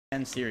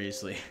And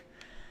seriously.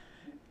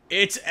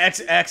 It's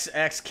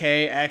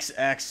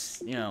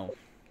XXXKXX, you know,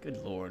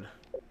 good lord.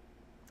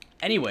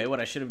 Anyway, what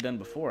I should have done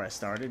before I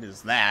started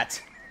is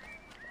that.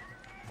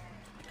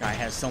 Guy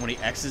has so many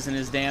X's in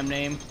his damn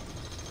name.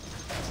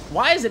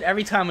 Why is it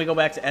every time we go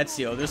back to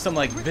Ezio, there's some,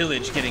 like,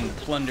 village getting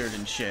plundered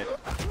and shit?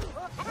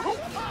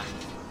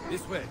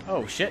 This way.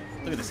 Oh, shit.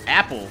 Look at this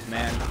apple,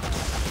 man.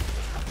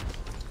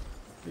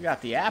 We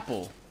got the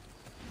apple.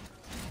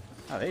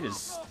 Oh, they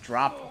just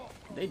drop...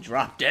 They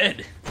drop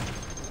dead.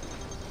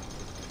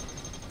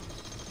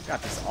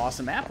 Got this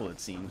awesome apple, it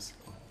seems.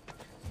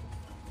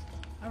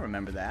 I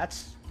remember that.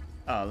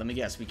 Oh, let me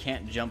guess. We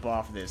can't jump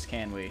off this,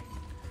 can we?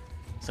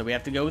 So we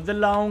have to go the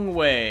long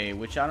way,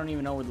 which I don't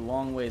even know where the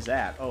long way is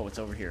at. Oh, it's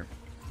over here.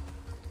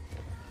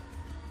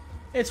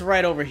 It's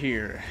right over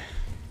here.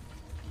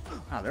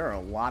 Wow, there are a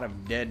lot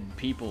of dead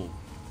people.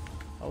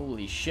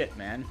 Holy shit,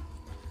 man.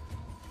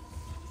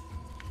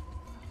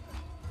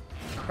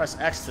 Press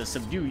X to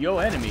subdue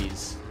your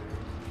enemies.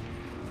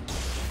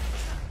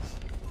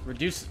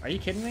 Reduce... Are you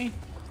kidding me?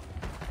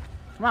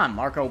 Come on,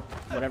 Marco...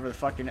 Whatever the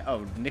fuck your name...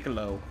 Oh,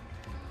 Niccolo.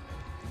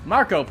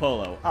 Marco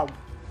Polo. Oh.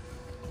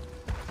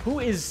 Who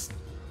is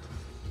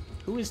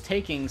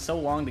taking so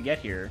long to get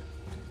here?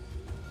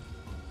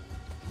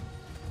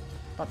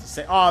 About to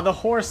say... Oh, the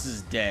horse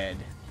is dead.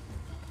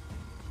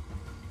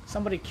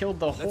 Somebody killed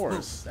the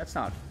horse. That's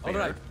not fair.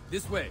 Alright,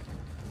 this way.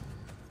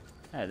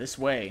 Yeah, this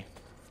way.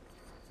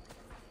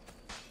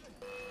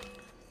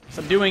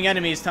 Subduing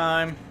enemies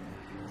time.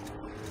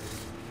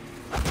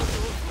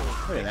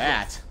 Look at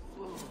that.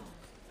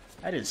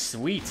 That is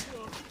sweet.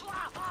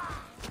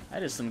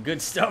 That is some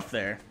good stuff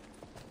there.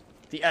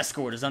 The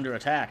escort is under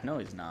attack. No,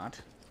 he's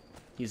not.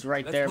 He's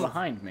right there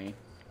behind me.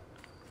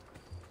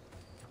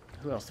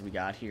 Who else do we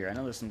got here? I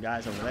know there's some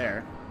guys over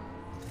there.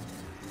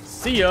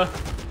 See ya!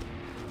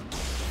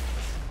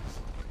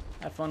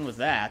 Have fun with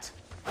that.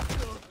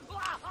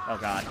 Oh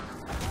god.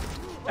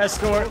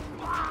 Escort!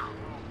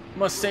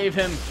 Must save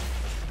him.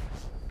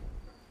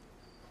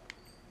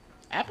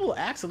 Apple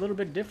acts a little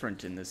bit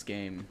different in this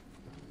game.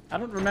 I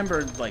don't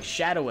remember, like,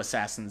 Shadow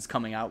Assassins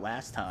coming out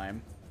last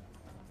time.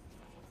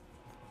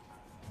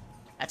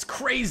 That's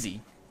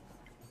crazy!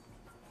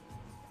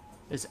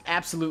 It's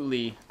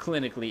absolutely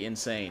clinically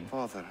insane.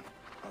 Father,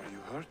 are you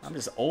hurt? I'm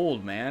just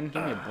old, man.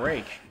 Give me a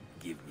break.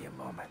 Give me a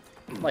moment.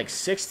 I'm like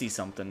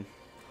 60-something.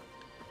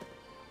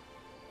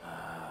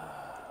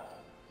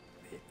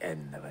 The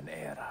end of an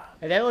era.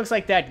 Hey, that looks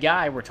like that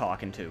guy we're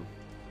talking to.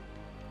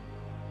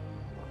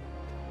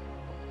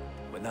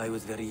 When I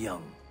was very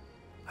young,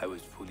 I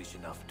was foolish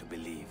enough to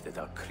believe that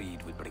our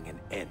creed would bring an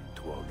end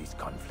to all these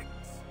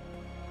conflicts.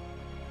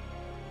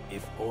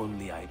 If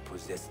only I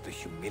possessed the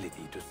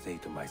humility to say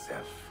to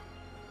myself,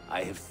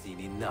 I have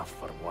seen enough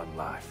for one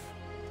life.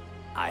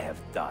 I have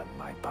done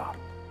my part.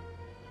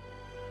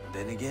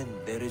 Then again,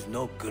 there is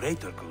no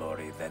greater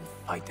glory than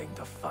fighting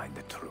to find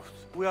the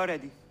truth. We are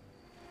ready.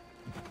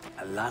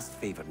 A last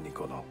favor,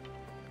 Niccolo.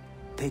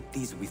 Take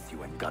these with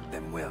you and guard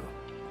them well.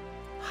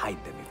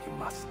 Hide them if you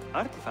must.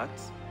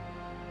 Artifacts?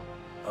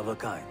 Of a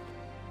kind.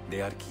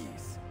 They are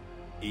keys.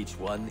 Each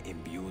one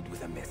imbued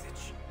with a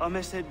message. A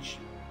message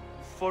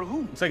for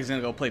whom? Looks like he's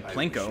gonna go play I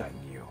Plinko. wish I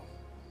knew.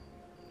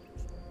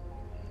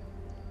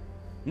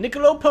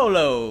 Niccolo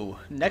Polo,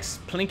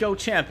 next Plinko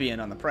champion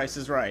on The Price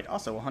is Right.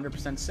 Also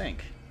 100%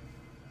 sync.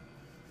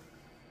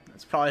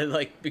 That's probably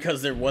like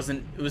because there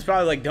wasn't. It was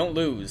probably like don't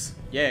lose.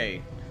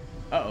 Yay.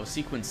 Uh-oh,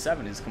 sequence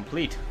 7 is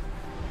complete.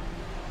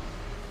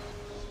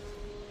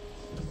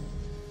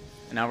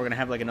 And now we're gonna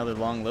have like another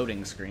long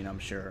loading screen, I'm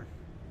sure.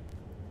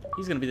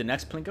 He's gonna be the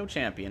next Plinko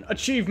champion.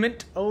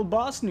 Achievement, old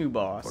boss, new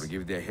boss.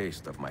 Forgive the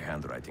haste of my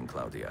handwriting,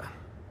 Claudia.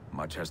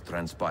 Much has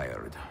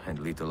transpired, and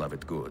little of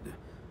it good.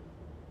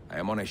 I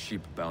am on a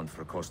ship bound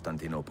for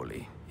Constantinople,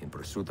 in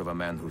pursuit of a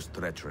man whose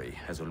treachery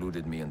has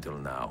eluded me until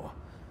now.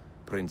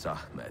 Prince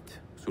Ahmed,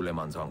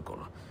 Suleiman's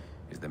uncle,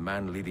 is the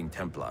man leading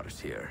Templars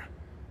here.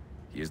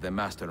 He is the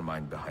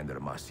mastermind behind the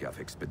Masyaf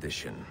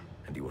expedition,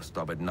 and he will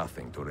stop at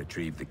nothing to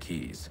retrieve the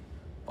keys,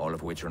 all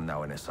of which are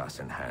now in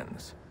assassin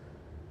hands.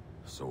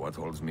 So what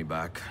holds me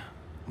back?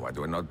 Why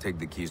do I not take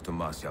the keys to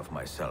Masyaf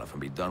myself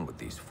and be done with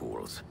these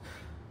fools?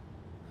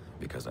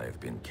 Because I have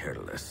been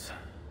careless.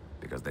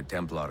 Because the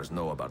Templars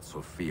know about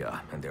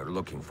Sophia, and they are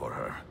looking for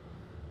her.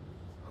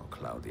 Oh,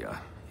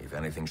 Claudia, if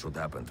anything should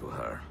happen to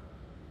her,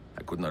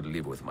 I could not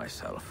live with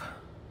myself.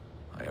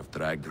 I have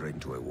dragged her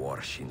into a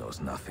war she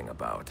knows nothing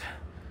about.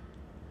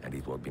 And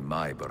it will be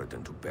my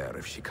burden to bear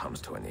if she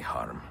comes to any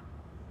harm.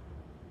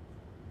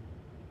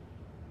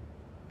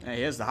 Yeah,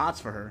 he has the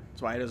hots for her.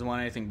 That's why he doesn't want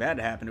anything bad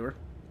to happen to her.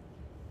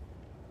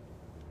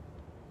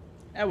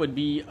 That would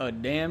be a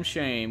damn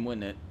shame,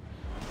 wouldn't it?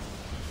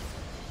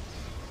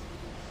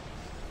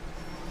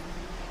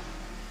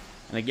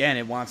 And again,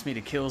 it wants me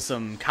to kill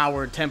some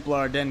coward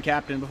Templar Den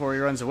Captain before he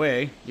runs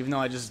away, even though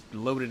I just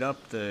loaded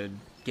up the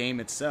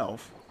game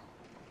itself.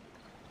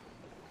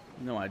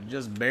 No, I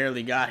just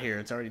barely got here.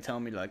 It's already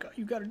telling me, like, oh,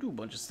 you gotta do a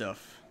bunch of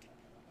stuff.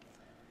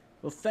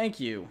 Well,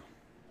 thank you.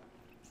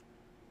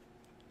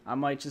 I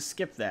might just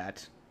skip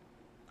that.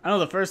 I know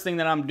the first thing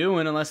that I'm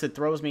doing, unless it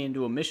throws me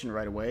into a mission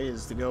right away,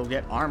 is to go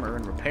get armor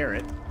and repair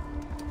it.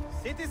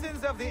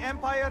 Citizens of the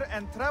Empire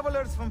and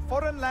travelers from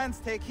foreign lands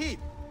take heed.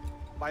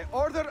 By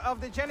order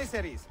of the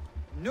Janissaries,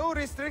 new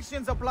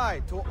restrictions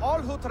apply to all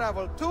who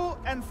travel to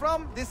and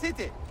from the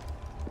city.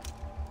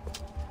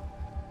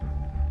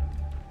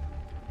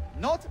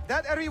 Note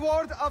that a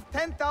reward of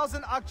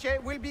 10,000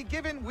 akçe will be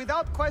given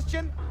without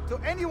question to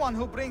anyone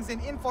who brings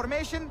in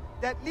information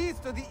that leads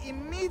to the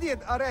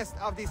immediate arrest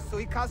of the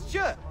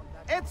suikastçı,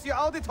 Ezio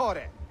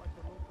Auditore.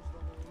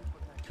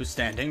 Who's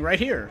standing right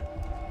here.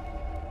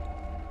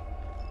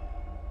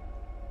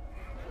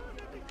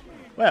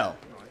 Well,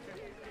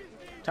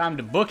 time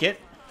to book it.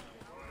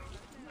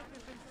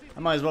 I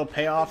might as well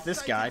pay off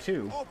this guy,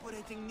 too.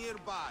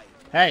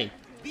 Hey,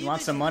 you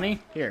want some money?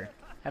 Here,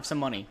 have some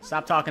money.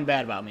 Stop talking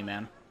bad about me,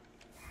 man.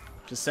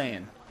 Just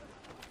saying.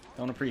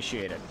 Don't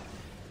appreciate it.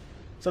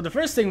 So the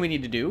first thing we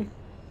need to do,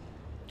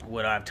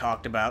 what I've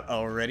talked about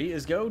already,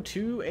 is go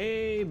to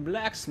a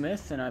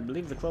blacksmith, and I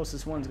believe the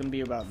closest one's going to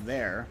be about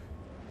there.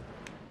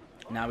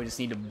 Now we just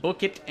need to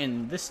book it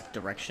in this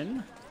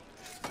direction.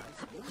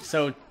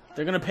 So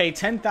they're going to pay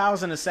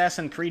 10,000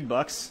 Assassin's Creed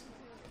bucks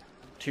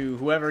to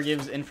whoever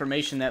gives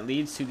information that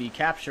leads to the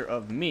capture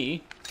of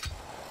me.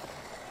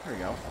 There we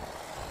go.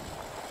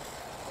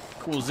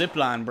 Cool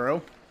zipline,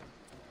 bro.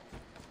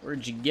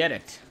 Where'd you get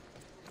it?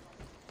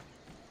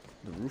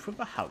 The roof of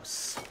a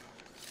house.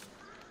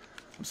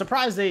 I'm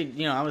surprised they,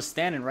 you know, I was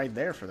standing right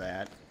there for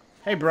that.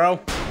 Hey,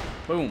 bro.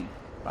 Boom.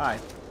 Bye.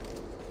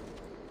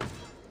 I'm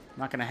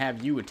not gonna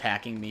have you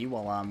attacking me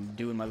while I'm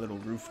doing my little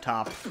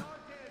rooftop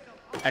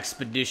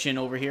expedition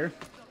over here.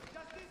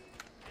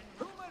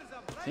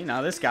 See,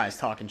 now this guy's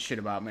talking shit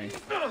about me.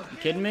 You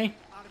kidding me?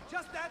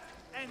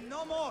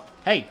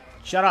 Hey,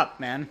 shut up,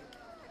 man.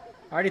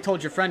 I already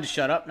told your friend to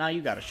shut up, now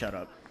you gotta shut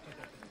up.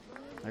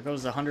 There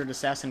goes 100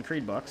 Assassin's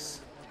Creed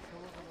bucks.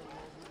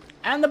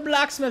 And the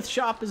blacksmith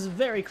shop is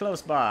very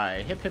close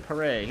by. Hip hip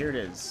hooray, here it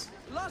is.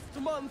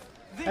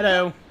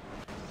 Hello.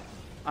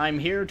 I'm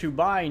here to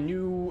buy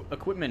new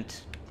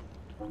equipment.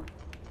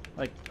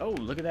 Like, oh,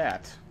 look at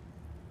that.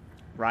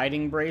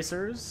 Riding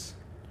bracers.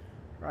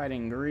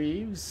 Riding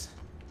greaves.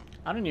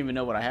 I don't even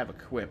know what I have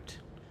equipped.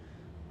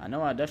 I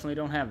know I definitely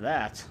don't have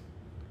that.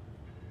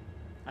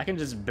 I can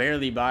just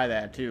barely buy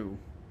that, too.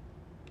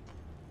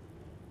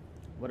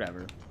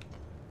 Whatever.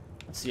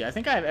 Let's see, I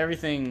think I have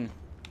everything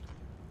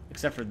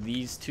except for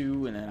these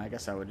two, and then I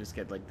guess I would just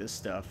get, like, this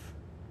stuff.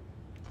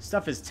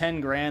 Stuff is 10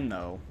 grand,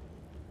 though.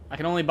 I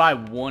can only buy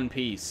one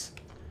piece.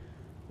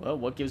 Well,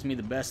 what gives me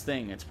the best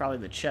thing? It's probably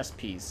the chest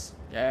piece.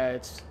 Yeah,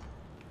 it's...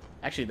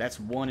 Actually, that's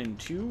 1 and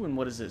 2, and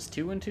what is this,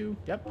 2 and 2?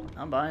 Yep,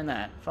 I'm buying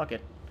that. Fuck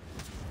it.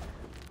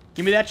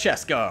 Give me that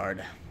chest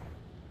guard.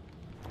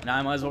 Now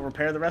I might as well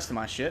repair the rest of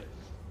my shit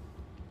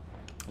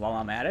while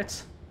I'm at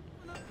it.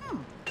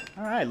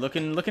 Alright,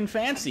 looking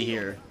fancy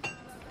here.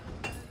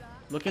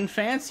 Looking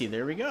fancy,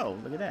 there we go.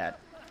 Look at that.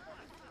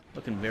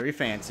 Looking very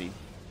fancy.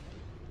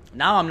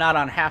 Now I'm not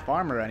on half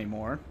armor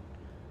anymore,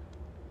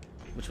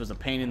 which was a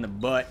pain in the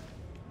butt.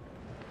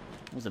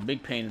 It was a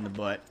big pain in the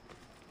butt.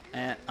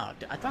 And, oh,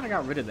 I thought I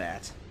got rid of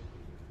that.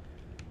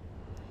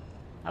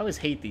 I always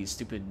hate these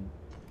stupid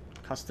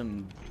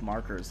custom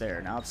markers there.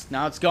 Now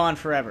it's gone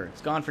forever.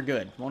 It's gone for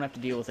good. Won't have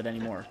to deal with it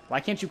anymore. Why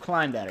can't you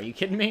climb that? Are you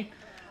kidding me?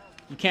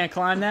 You can't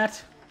climb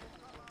that?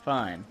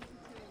 Fine.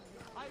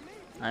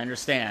 I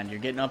understand. You're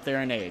getting up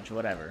there in age.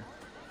 Whatever.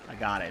 I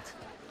got it.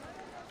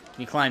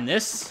 Can you climb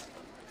this?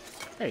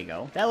 There you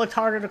go. That looked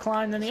harder to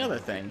climb than the other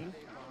thing.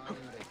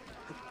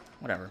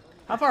 Whatever.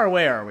 How far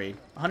away are we?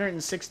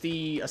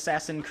 160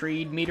 Assassin's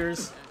Creed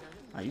meters?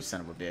 Oh, you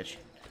son of a bitch.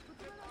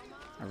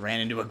 I ran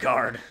into a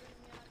guard.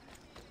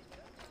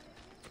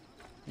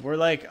 We're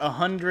like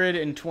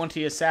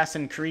 120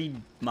 Assassin's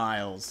Creed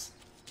miles.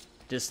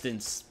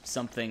 Distance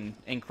something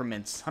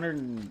increments.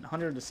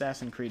 100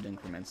 Assassin's Creed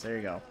increments. There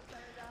you go.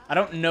 I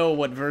don't know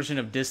what version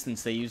of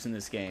distance they use in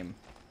this game.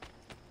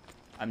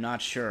 I'm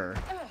not sure.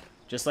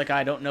 Just like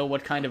I don't know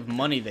what kind of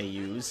money they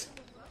use.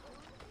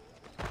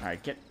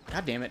 Alright, get...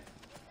 God damn it.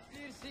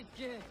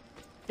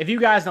 If you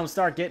guys don't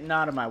start getting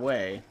out of my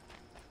way,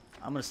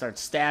 I'm gonna start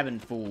stabbing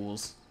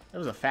fools. There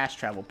was a fast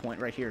travel point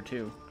right here,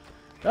 too.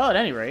 Well, at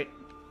any rate...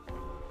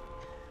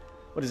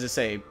 What does it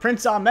say?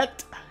 Prince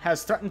Ahmet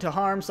has threatened to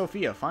harm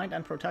Sophia. Find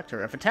and protect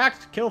her. If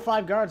attacked, kill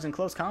 5 guards in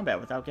close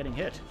combat without getting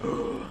hit.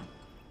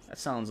 That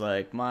sounds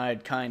like my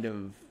kind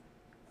of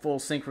full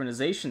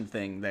synchronization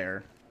thing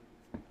there.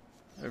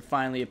 They're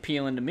finally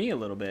appealing to me a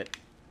little bit.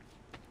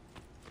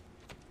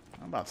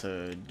 I'm about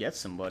to get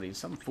somebody.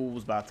 Some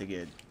fool's about to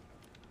get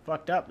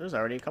fucked up. There's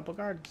already a couple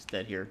guards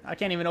dead here. I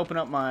can't even open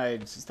up my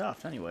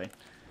stuff anyway.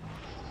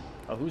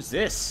 Oh, who's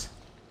this?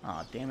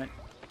 Aw, damn it.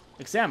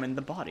 Examine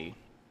the body.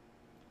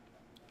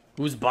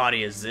 Whose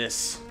body is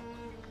this?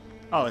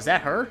 Oh, is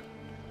that her?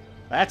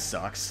 That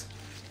sucks.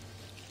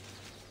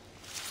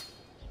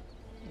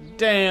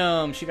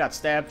 Damn, she got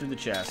stabbed through the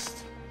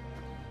chest.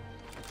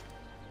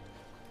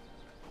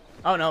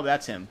 Oh, no,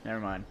 that's him. Never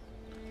mind.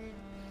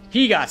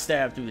 He got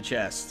stabbed through the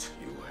chest.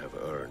 You have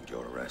earned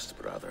your rest,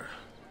 brother.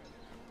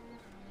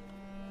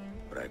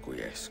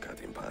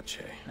 requiescat in pace.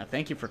 Now,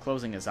 thank you for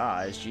closing his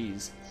eyes.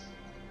 Jeez.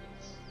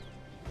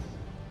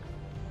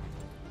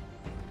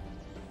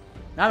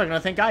 Now they're gonna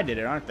think I did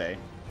it, aren't they?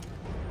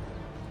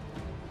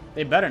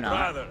 They better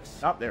not. Brothers.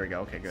 Oh, there we go.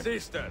 Okay, good.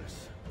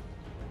 Sisters,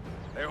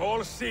 the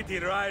whole city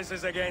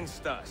rises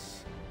against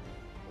us,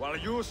 while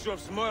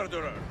Yusuf's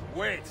murderer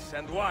waits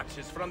and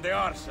watches from the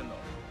arsenal,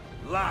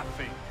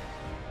 laughing.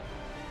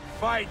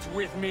 Fight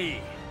with me,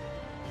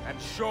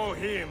 and show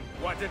him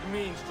what it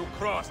means to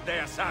cross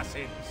the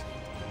assassins.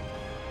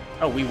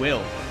 Oh, we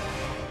will.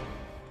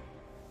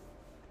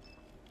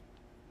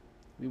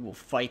 We will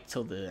fight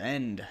till the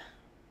end.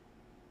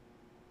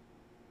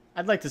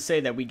 I'd like to say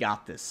that we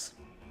got this.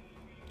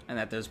 And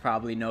that there's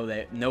probably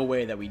no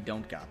way that we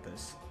don't got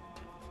this.